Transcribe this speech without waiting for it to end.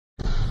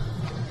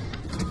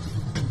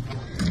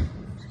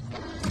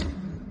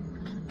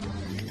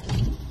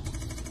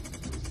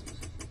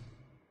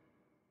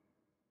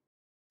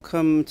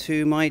welcome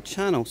to my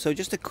channel. So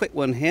just a quick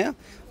one here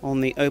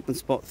on the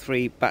OPENSPOT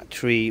 3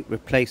 battery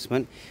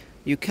replacement.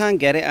 You can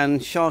get it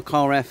and Shark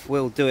RF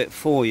will do it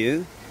for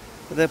you.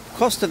 The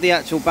cost of the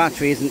actual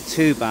battery isn't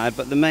too bad,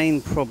 but the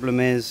main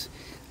problem is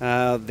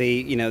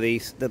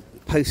the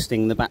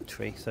posting the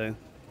battery. So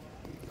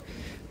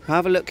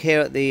have a look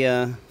here at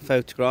the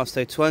photograph.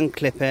 So to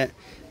unclip it,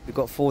 you've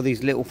got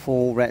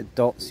four red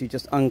dots. You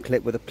just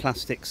unclip with a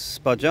plastic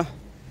spudger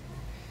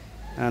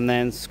and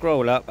then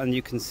scroll up and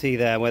you can see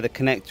there where the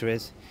connector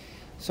is.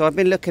 So I've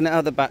been looking at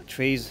other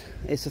batteries.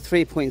 It's a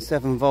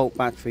 3.7 volt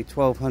battery,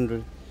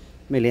 1200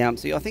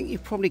 milliamps. I think you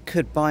probably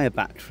could buy a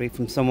battery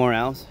from somewhere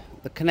else.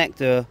 The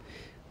connector,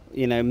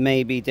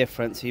 may be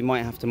different, so you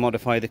might have to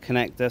modify the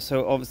connector.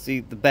 So obviously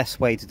the best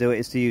way to do it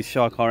is to use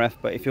Shark RF,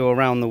 but if you're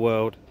around the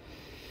world,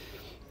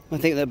 I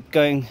think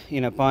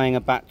that buying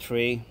a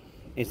battery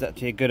is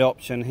actually a good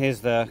option.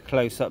 Here's the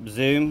close-up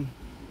zoom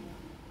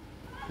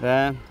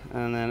there,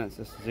 and then let's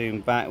just zoom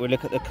back. We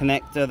look at the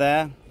connector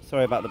there.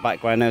 Sorry about the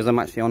background noise, I'm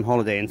actually on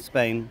holiday in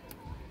Spain.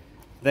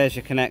 There's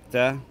your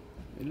connector.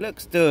 It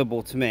looks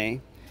doable to me.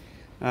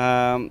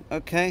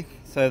 Okay,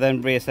 so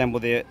then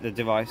reassemble the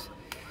device.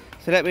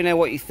 So let me know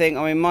what you think.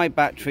 I mean, my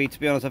battery, to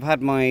be honest, I've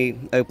had my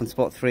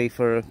OPENSPOT 3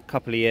 for a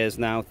couple of years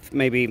now,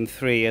 maybe even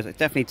 3 years,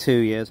 definitely 2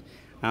 years,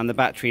 and the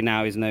battery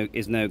now is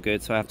no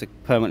good, so I have to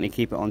permanently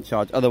keep it on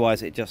charge.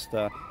 Otherwise, it just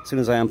as soon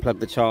as I unplug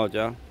the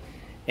charger,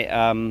 it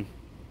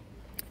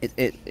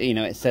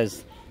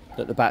says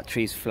that the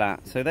battery's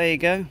flat. So there you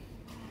go.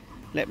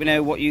 Let me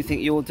know what you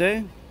think you'll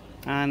do,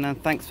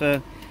 and thanks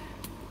for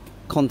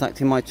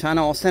contacting my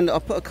channel. I'll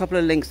put a couple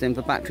of links in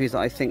for batteries that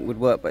I think would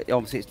work, but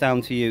obviously it's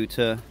down to you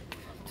to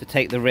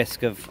take the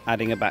risk of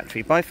adding a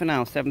battery. Bye for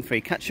now,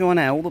 7-3. Catch you on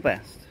air. All the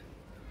best.